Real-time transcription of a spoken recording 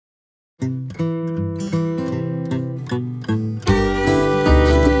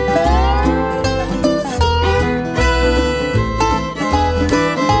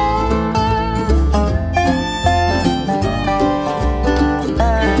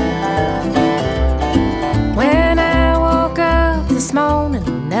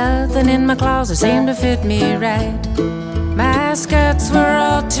my closet seemed to fit me right. My skirts were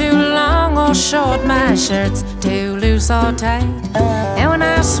all too long or short, my shirts too loose or tight. And when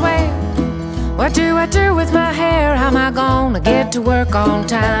I swear, what do I do with my hair? How am I gonna get to work on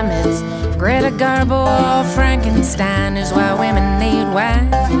time? It's Greta Garbo or Frankenstein is why women need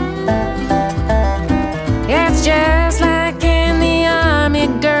wine. Yeah, it's just like in the army,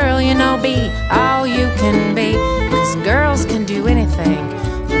 girl, you know, be all you can be. 'Cause girls can do anything,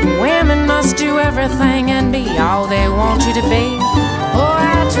 women must do everything and be all they want you to be. Oh,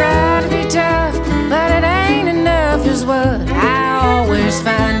 I try to be tough, but it ain't enough is what I always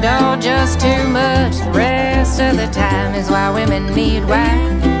find. Oh, just too much. The rest of the time is why women need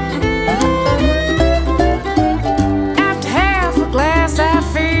wine. After half a glass I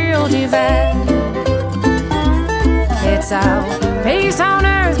feel divine. It's all peace on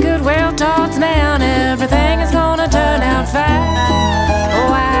earth, goodwill towards man. Everything is gonna turn out fine.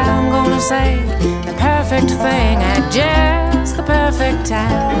 Oh, I'm gonna say the perfect thing at just the perfect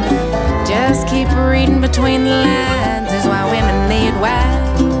time. Just keep reading between the lines is why women need wine.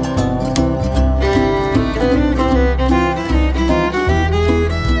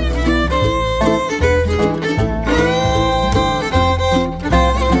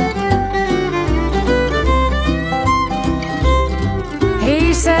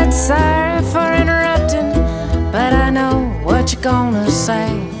 He said, sorry for interrupting, but I know what you're gonna say.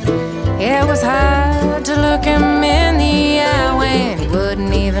 It was hard to look him in the eye when he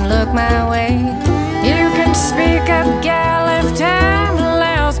wouldn't even look my way. You can speak up, gal, if time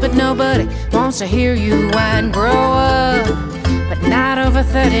allows, but nobody wants to hear you whine. Grow up, but not over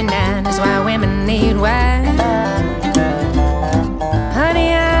 39 is why women need wine. Honey,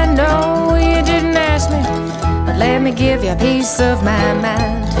 I know you didn't ask me, but let me give you a piece of my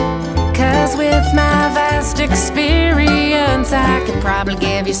mind. 'Cause with my vast experience I could probably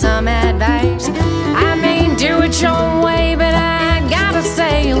give you some advice. I mean, do it your way, but I gotta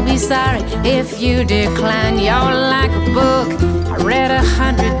say you'll be sorry if you decline. You're like a book I read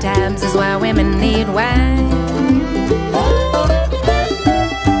 100 times is why women need wine.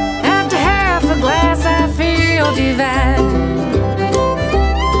 After half a glass I feel divine.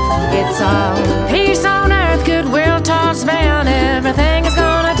 It's all peace on earth, goodwill towards man. Everything is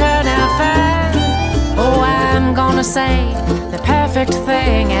gonna turn out fine. Oh, I'm gonna say the perfect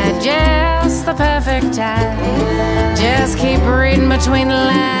thing at just the perfect time. Just keep reading between the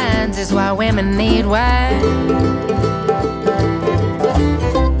lines is why women need wine.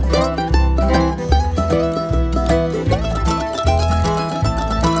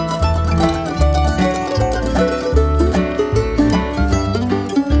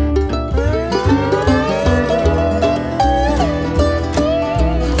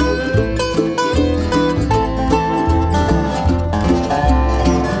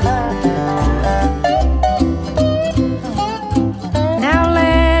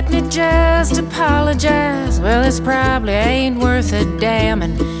 Just apologize, well, this probably ain't worth a damn.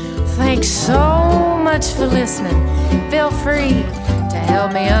 And thanks so much for listening. Feel free to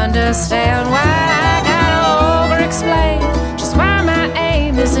help me understand why I gotta over-explain just why my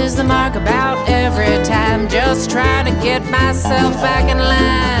aim is the mark about every time. Just trying to get myself back in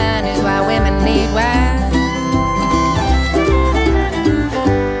line is why women need wine.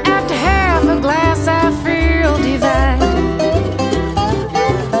 After half a glass I feel divine.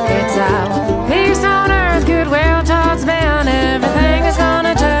 It's all peace on earth, goodwill towards man. Everything is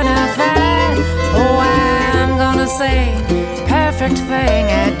gonna turn out fine. Oh, I'm gonna say the perfect thing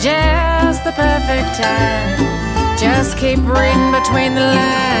at just the perfect time. Just keep reading between the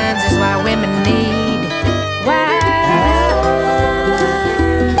lines is why women need